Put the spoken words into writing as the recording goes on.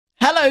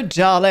Hello,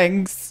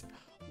 darlings.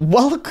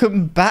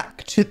 Welcome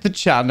back to the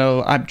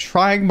channel. I'm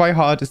trying my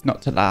hardest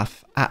not to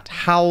laugh at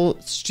how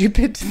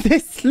stupid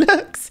this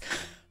looks,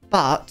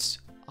 but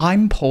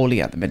I'm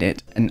poorly at the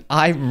minute and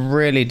I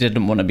really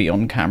didn't want to be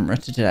on camera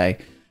today.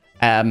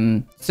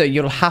 So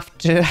you'll have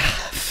to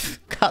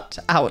cut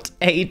out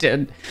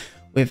Aiden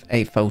with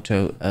a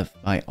photo of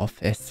my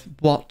office.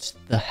 What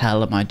the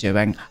hell am I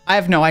doing? I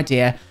have no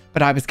idea,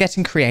 but I was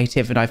getting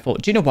creative and I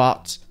thought, do you know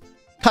what?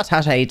 Cut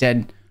out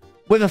Aiden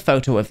with a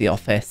photo of the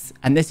office,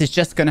 and this is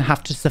just going to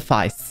have to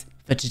suffice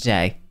for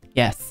today.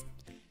 Yes.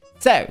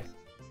 So,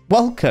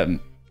 welcome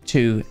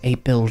to a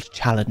build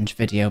challenge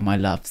video, my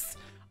loves.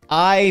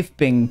 I've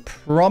been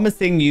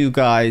promising you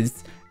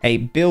guys a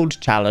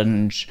build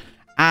challenge,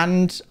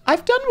 and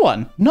I've done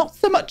one. Not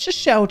so much a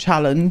shell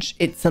challenge.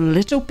 It's a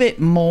little bit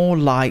more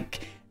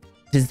like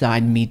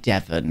Design Me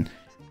Devon.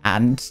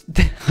 And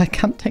I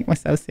can't take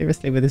myself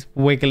seriously with this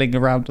wiggling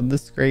around on the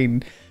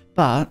screen.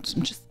 But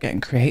I'm just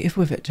getting creative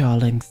with it,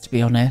 darlings, to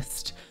be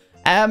honest.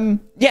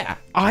 Yeah,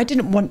 I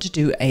didn't want to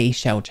do a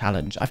shell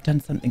challenge. I've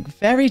done something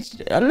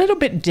a little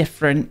bit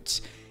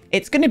different.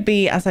 It's going to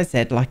be, as I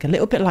said, like a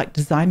little bit like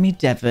Design Me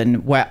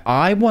Devon, where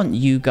I want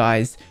you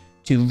guys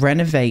to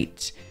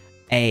renovate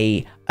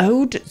a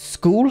old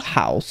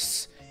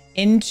schoolhouse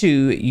into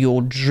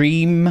your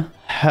dream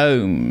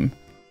home.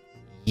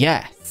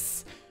 Yes.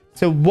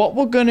 So what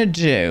we're going to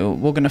do,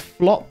 we're going to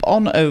flop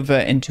on over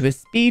into a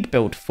speed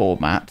build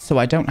format so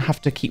I don't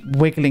have to keep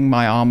wiggling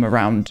my arm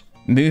around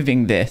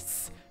moving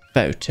this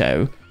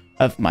photo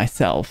of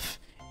myself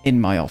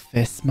in my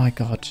office. My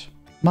God.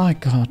 My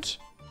God.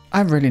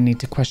 I really need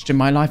to question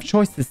my life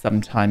choices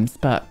sometimes,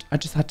 but I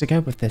just had to go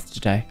with this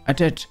today. I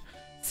did.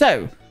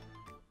 So,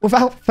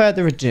 without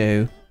further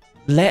ado,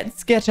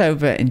 let's get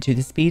over into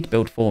the speed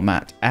build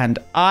format and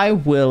I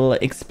will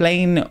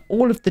explain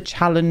all of the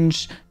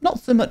challenge, not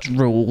so much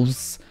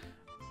rules,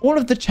 all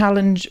of the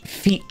challenge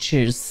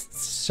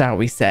features, shall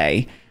we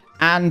say,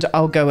 and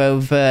I'll go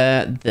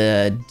over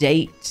the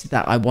date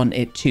that I want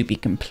it to be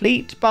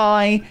complete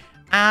by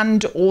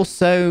and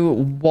also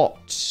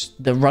what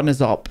the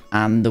runners-up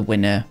and the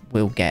winner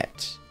will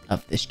get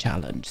of this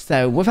challenge.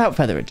 So without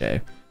further ado,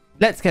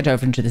 let's get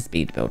over into the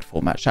speed build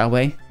format, shall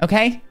we?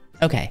 Okay?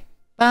 Okay.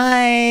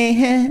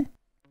 Bye.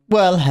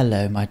 Well,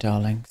 hello, my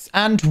darlings,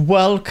 and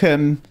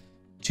welcome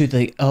to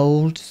the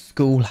old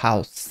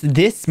schoolhouse.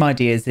 This, my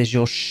dears, is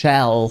your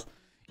shell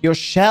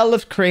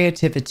of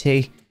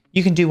creativity.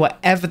 You can do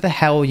whatever the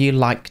hell you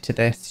like to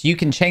this. You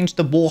can change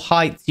the wall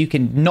heights. You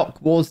can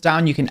knock walls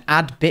down. You can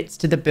add bits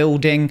to the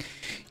building.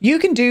 You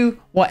can do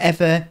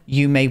whatever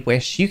you may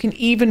wish. You can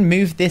even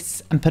move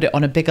this and put it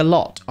on a bigger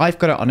lot. I've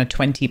got it on a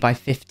 20 by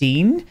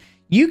 15.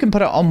 You can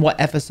put it on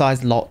whatever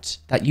size lot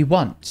that you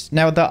want.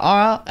 Now, there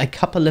are a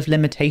couple of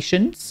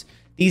limitations.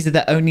 These are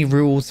the only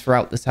rules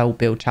throughout this whole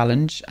build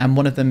challenge. And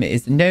one of them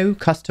is no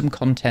custom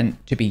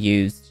content to be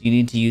used. You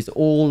need to use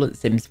all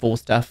Sims 4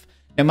 stuff.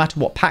 No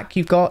matter what pack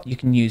you've got, you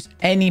can use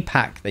any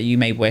pack that you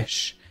may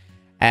wish.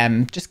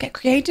 Just get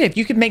creative.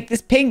 You could make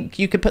this pink.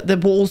 You could put the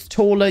walls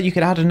taller. You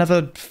could add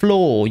another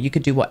floor. You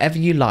could do whatever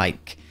you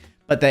like.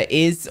 But there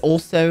is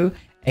also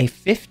a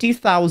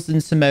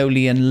 50,000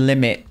 simoleon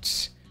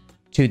limit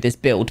to this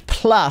build,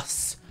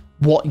 plus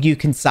what you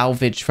can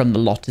salvage from the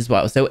lot as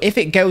well. So if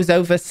it goes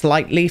over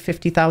slightly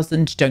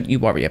 50,000, don't you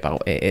worry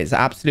about it. It's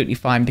absolutely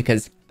fine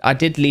because I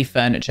did leave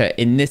furniture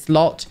in this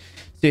lot.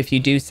 So if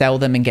you do sell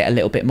them and get a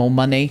little bit more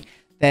money,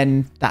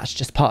 then that's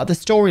just part of the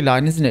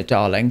storyline, isn't it,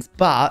 darlings?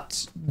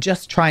 But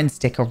just try and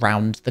stick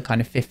around the kind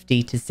of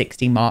 50 to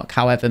 60 mark,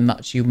 however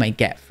much you may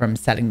get from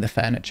selling the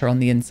furniture on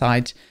the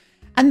inside.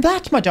 And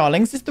that, my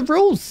darlings, is the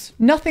rules.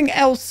 Nothing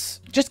else.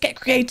 Just get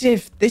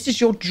creative. This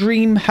is your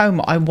dream home.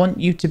 I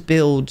want you to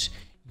build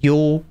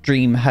your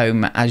dream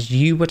home as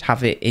you would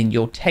have it in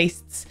your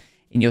tastes,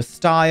 in your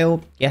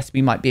style. Yes,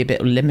 we might be a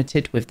bit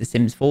limited with the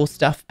Sims 4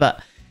 stuff,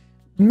 but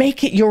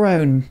make it your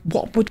own.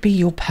 What would be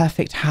your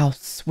perfect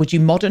house? Would you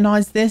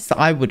modernize this?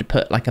 I would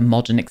put like a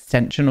modern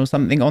extension or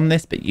something on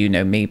this, but you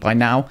know me by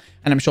now.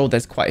 And I'm sure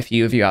there's quite a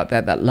few of you out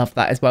there that love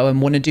that as well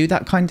and want to do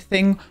that kind of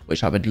thing,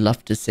 which I would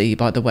love to see,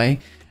 by the way.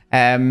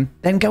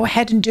 Then go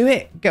ahead and do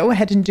it. Go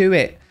ahead and do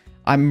it.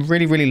 I'm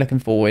really, really looking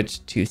forward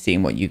to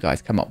seeing what you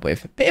guys come up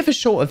with. A bit of a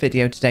shorter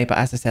video today, but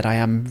as I said, I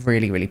am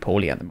really, really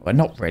poorly at the moment. Well,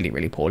 not really,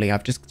 really poorly.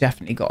 I've just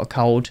definitely got a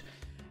cold.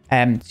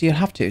 So you'll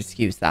have to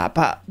excuse that.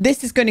 But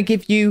this is going to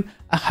give you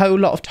a whole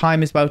lot of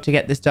time as well to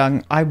get this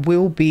done. I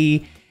will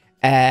be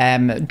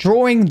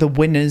drawing the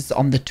winners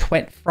on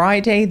the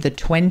Friday, the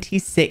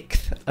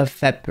 26th of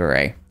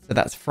February. So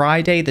that's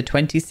Friday, the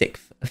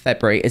 26th of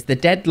February is the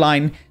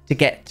deadline to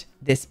get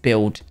this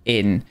build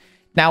in.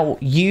 Now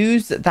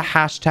use the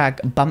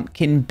hashtag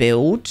Bumpkin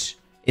build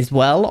as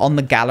well on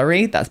the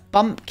gallery. That's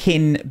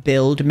Bumpkin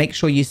build. Make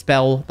sure you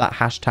spell that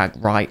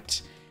hashtag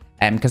right,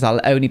 because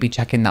I'll only be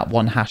checking that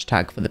one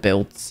hashtag for the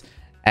builds.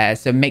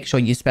 So make sure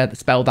you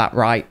spell that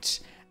right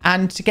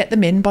and to get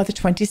them in by the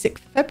 26th of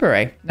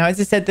February. Now,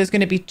 as I said, there's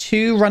going to be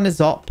 2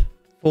 runners-up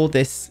for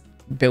this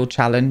build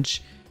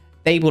challenge.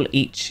 They will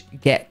each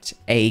get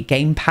a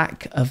game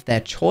pack of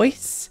their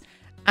choice.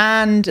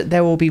 And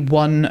there will be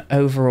one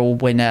overall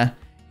winner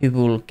who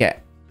will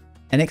get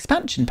an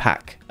expansion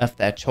pack of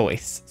their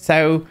choice.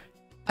 So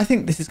I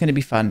think this is going to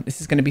be fun.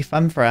 This is going to be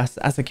fun for us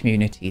as a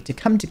community to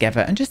come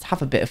together and just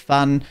have a bit of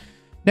fun.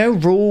 No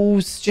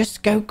rules,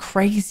 just go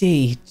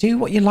crazy. Do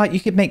what you like. You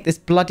could make this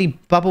bloody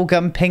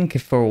bubblegum pink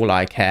if for all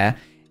I care.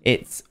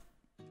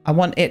 I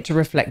want it to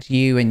reflect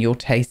you and your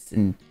tastes,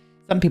 and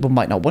some people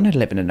might not want to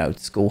live in an old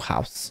school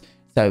house.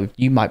 So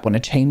you might want to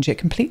change it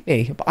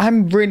completely. But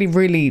I'm really,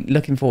 really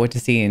looking forward to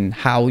seeing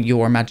how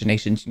your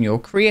imaginations and your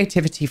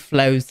creativity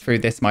flows through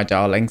this, my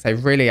darlings. I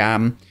really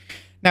am.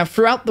 Now,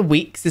 throughout the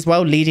weeks as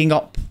well, leading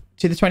up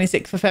to the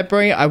 26th of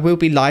February, I will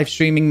be live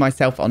streaming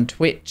myself on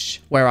Twitch,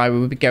 where I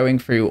will be going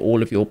through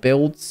all of your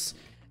builds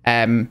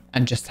and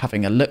just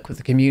having a look with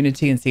the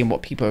community and seeing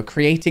what people are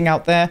creating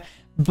out there.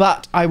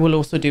 But I will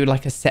also do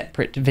like a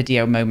separate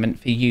video moment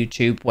for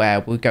YouTube where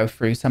we'll go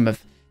through some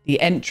of the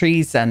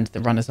entries and the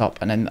runners-up,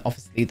 and then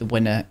obviously the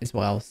winner as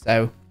well.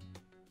 So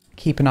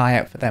keep an eye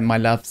out for them, my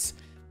loves.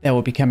 They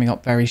will be coming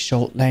up very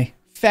shortly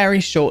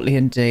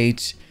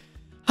indeed.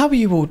 How are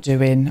you all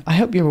doing? I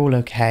hope you're all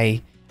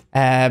okay.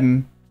 I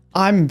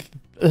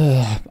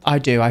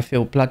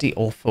feel bloody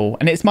awful,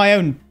 and it's my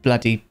own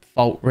bloody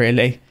fault,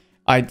 really.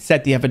 I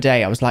said the other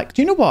day, I was like,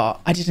 do you know what?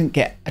 I didn't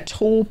get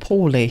at all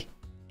poorly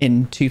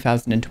in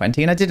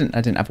 2020, and I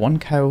didn't have one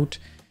cold,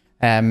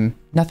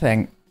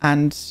 nothing.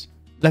 And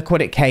look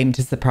what it came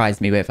to surprise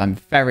me with. I'm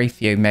very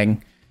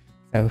fuming.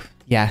 So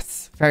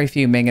yes, very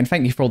fuming. And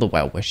thank you for all the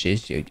well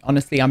wishes.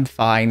 Honestly, I'm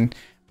fine,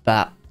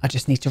 but I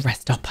just need to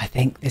rest up, I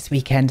think, this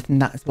weekend.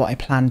 And that's what I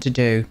plan to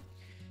do.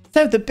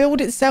 So the build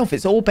itself,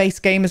 it's all base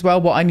game as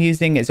well. What I'm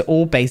using is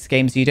all base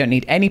game. So you don't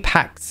need any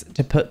packs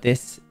to put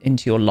this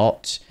into your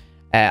lot.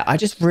 I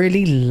just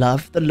really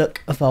love the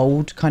look of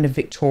old kind of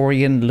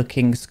Victorian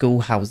looking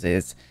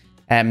schoolhouses.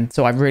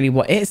 So I really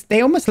want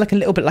they almost look a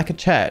little bit like a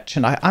church,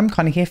 and I'm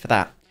kind of here for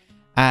that.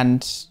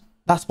 And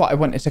that's what I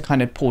wanted to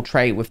kind of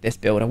portray with this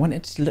build. I wanted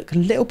it to look a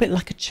little bit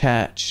like a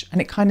church, and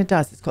it kind of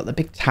does. It's got the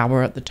big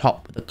tower at the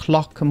top with the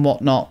clock and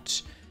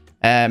whatnot.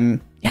 Yeah,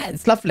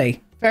 it's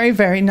lovely. Very,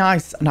 very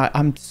nice. And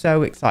I'm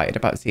so excited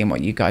about seeing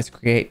what you guys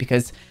create,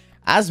 because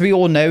as we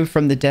all know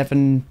from the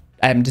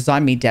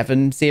Design Me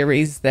Devon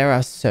series, there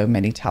are so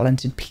many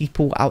talented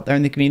people out there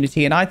in the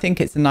community. And I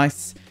think it's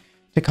nice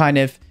to kind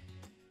of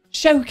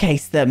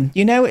showcase them.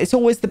 You know, it's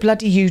always the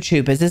bloody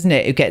YouTubers, isn't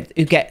it,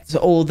 who gets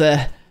all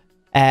the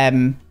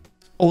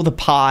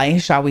pie,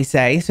 shall we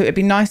say. So it'd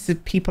be nice for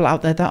people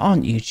out there that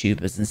aren't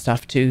YouTubers and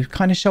stuff to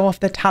kind of show off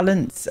their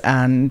talents,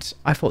 and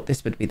I thought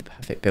this would be the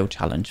perfect build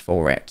challenge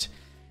for it.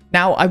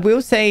 Now, I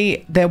will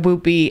say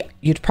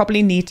you'd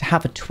probably need to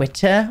have a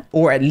Twitter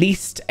or at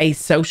least a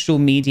social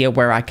media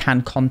where I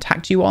can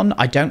contact you on.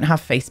 I don't have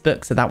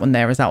Facebook, so that one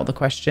there is out of the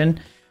question.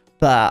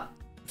 But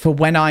for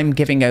when I'm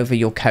giving over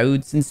your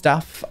codes and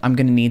stuff, I'm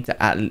going to need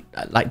to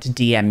like to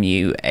DM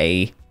you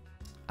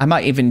I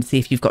might even see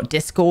if you've got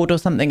Discord or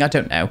something. I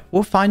don't know.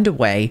 We'll find a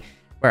way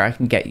where I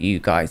can get you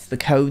guys the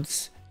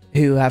codes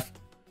who have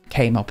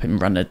came up in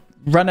runners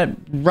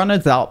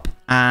up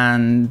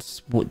and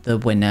the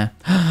winner.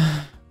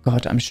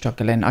 God, I'm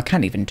struggling. I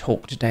can't even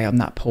talk today. I'm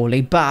that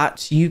poorly.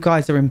 But you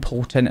guys are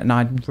important, and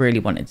I really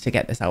wanted to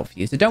get this out for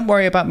you. So don't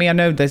worry about me. I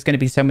know there's going to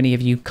be so many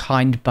of you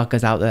kind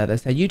buggers out there that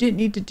say you didn't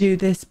need to do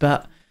this,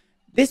 but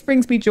this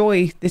brings me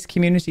joy. This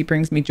community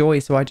brings me joy.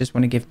 So I just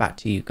want to give back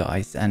to you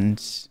guys. And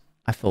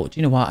I thought,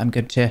 you know what? I'm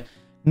good to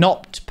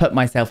not put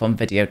myself on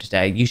video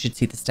today. You should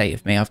see the state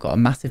of me. I've got a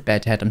massive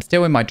bed head. I'm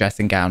still in my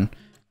dressing gown,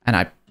 and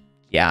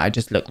I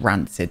just look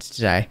rancid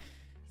today.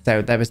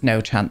 So there was no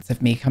chance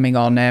of me coming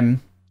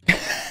on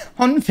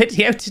on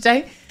video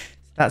today.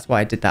 So that's why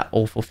I did that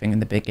awful thing in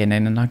the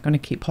beginning, and I'm going to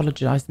keep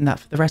apologizing that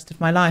for the rest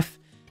of my life.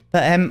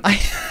 But I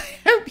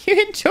hope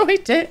you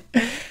enjoyed it.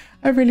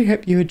 I really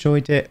hope you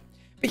enjoyed it.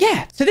 But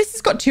yeah, so this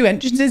has got two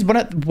entrances, one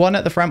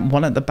at the front,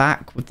 one at the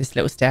back, with this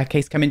little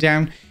staircase coming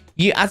down.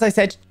 As I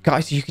said,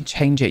 guys, you could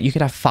change it. You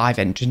could have 5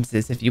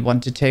 entrances if you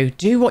wanted to.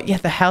 Do what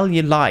the hell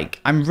you like.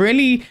 I'm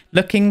really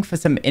looking for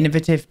some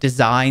innovative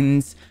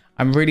designs.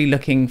 I'm really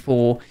looking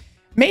for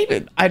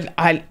maybe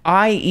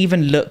I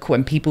even look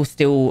when people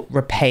still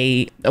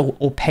repay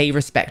or pay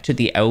respect to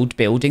the old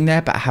building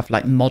there, but have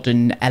like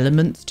modern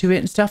elements to it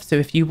and stuff. So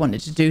if you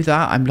wanted to do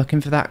that, I'm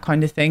looking for that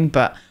kind of thing.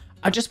 But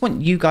I just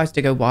want you guys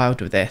to go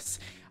wild with this.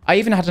 I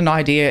even had an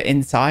idea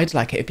inside,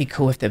 like it'd be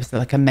cool if there was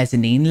like a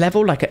mezzanine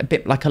level, like a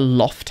bit like a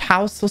loft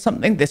house or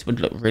something. This would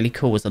look really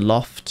cool as a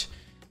loft.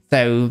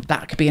 So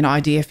that could be an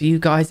idea for you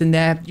guys in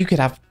there. You could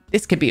have,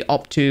 this could be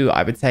up to,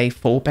 I would say,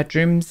 4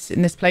 bedrooms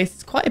in this place.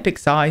 It's quite a big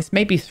size,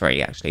 maybe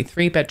 3 actually,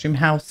 3-bedroom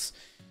house.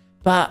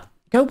 But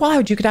go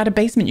wild. You could add a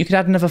basement. You could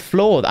add another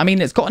floor. I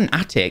mean, it's got an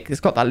attic. It's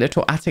got that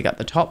little attic at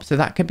the top. So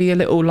that could be a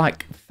little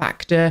like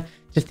factor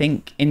to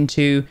think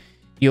into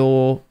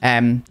your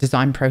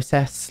design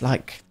process.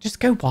 Like, just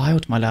go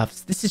wild, my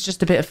loves. This is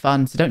just a bit of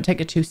fun, so don't take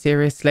it too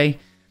seriously.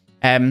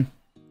 I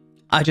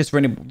just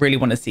really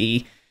want to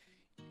see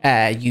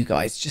you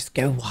guys just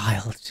go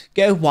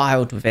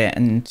wild with it,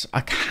 and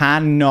I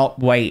cannot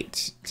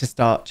wait to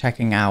start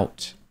checking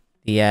out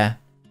the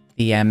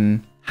the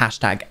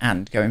hashtag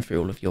and going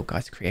through all of your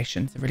guys'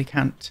 creations. I really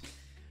can't.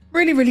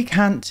 Really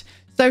can't.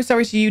 So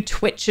sorry to you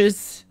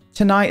Twitchers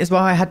tonight as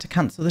well. I had to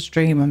cancel the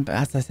stream. But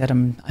as I said,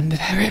 I'm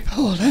very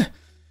poorly.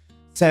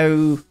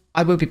 So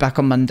I will be back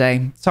on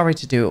Monday. Sorry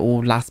to do it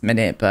all last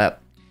minute,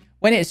 but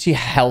when it's your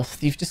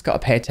health, you've just got to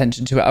pay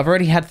attention to it. I've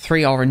already had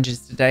 3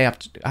 oranges today.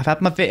 I've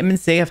had my vitamin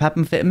C. I've had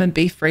my vitamin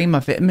B3, my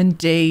vitamin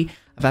D.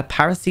 I've had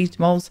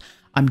paracetamols.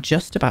 I'm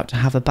just about to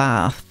have a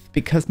bath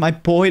because my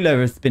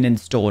boiler has been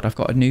installed. I've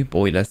got a new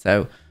boiler.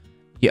 So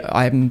yeah,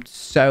 I'm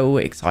so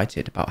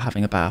excited about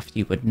having a bath.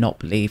 You would not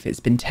believe. It's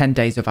been 10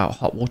 days without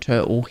hot water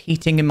or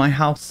heating in my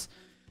house.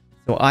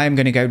 So I am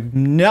going to go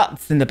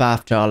nuts in the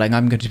bath, darling.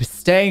 I'm going to be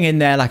staying in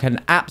there like an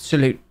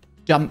absolute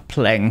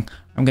dumpling.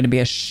 I'm going to be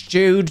a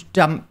stewed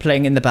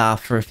dumpling in the bath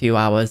for a few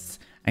hours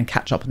and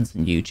catch up on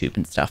some YouTube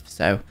and stuff.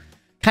 So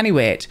can you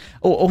wait?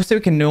 Also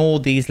ignore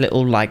these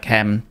little like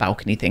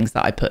balcony things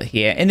that I put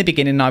here. In the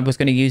beginning, I was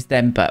going to use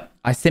them, but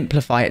I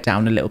simplify it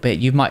down a little bit.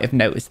 You might have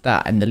noticed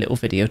that in the little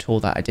video tour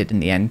that I did in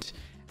the end,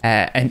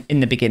 and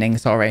in the beginning,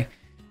 sorry.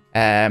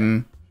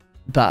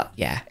 But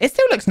yeah, it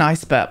still looks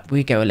nice, but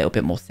we go a little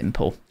bit more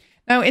simple.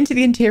 Now into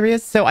the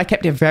interiors. So I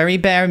kept it very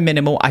bare and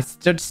minimal. I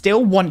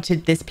still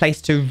wanted this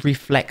place to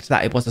reflect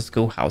that it was a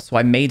schoolhouse. So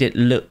I made it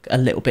look a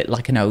little bit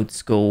like an old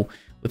school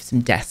with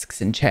some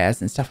desks and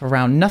chairs and stuff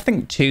around.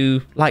 Nothing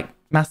too like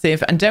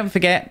massive. And don't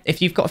forget,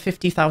 if you've got a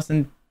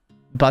 50,000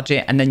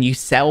 budget and then you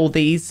sell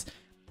these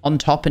on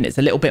top and it's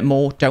a little bit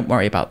more, don't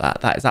worry about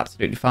that. That is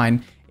absolutely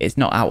fine. It's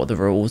not out of the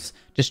rules.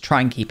 Just try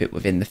and keep it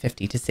within the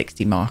 50 to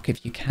 60 mark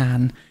if you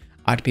can.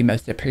 I'd be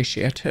most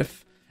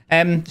appreciative.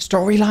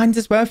 Storylines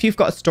as well. If you've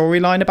got a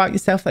storyline about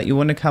yourself that you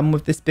want to come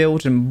with this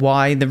build and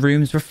why the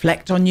rooms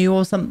reflect on you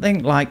or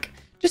something, like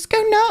just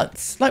go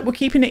nuts. Like we're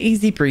keeping it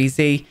easy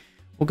breezy.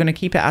 We're going to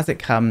keep it as it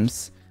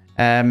comes.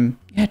 Yeah,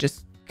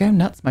 just go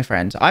nuts, my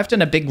friend. I've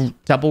done a big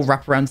double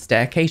wraparound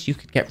staircase. You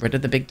could get rid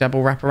of the big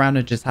double wraparound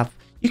and just have,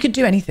 you could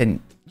do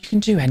anything. You can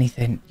do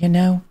anything, you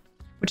know?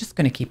 We're just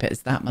going to keep it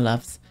as that, my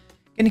loves.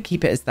 Going to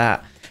keep it as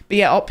that. But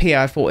yeah, up here,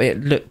 I thought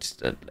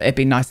it'd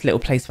be a nice little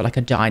place for like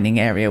a dining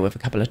area with a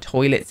couple of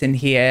toilets in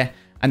here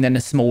and then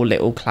a small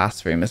little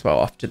classroom as well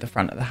off to the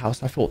front of the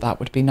house. I thought that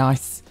would be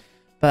nice.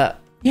 But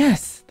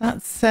yes,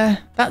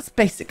 that's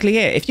basically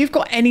it. If you've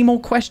got any more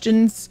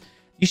questions,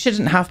 you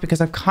shouldn't have because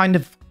I've kind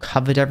of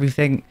covered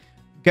everything.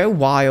 Go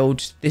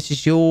wild. This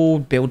is your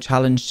build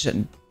challenge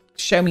and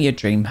show me your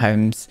dream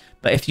homes.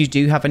 But if you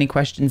do have any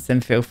questions,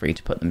 then feel free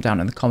to put them down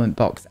in the comment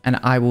box and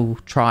I will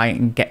try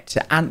and get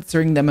to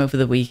answering them over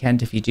the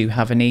weekend if you do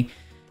have any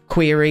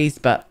queries.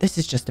 But this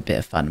is just a bit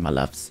of fun, my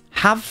loves.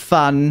 Have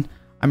fun.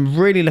 I'm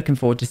really looking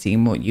forward to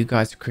seeing what you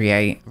guys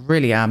create.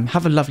 Really am.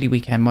 Have a lovely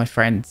weekend, my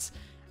friends.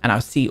 And I'll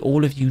see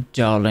all of you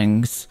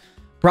darlings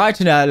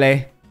bright and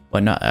early.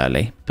 Well, not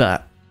early,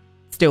 but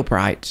still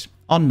bright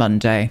on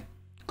Monday.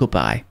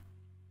 Goodbye.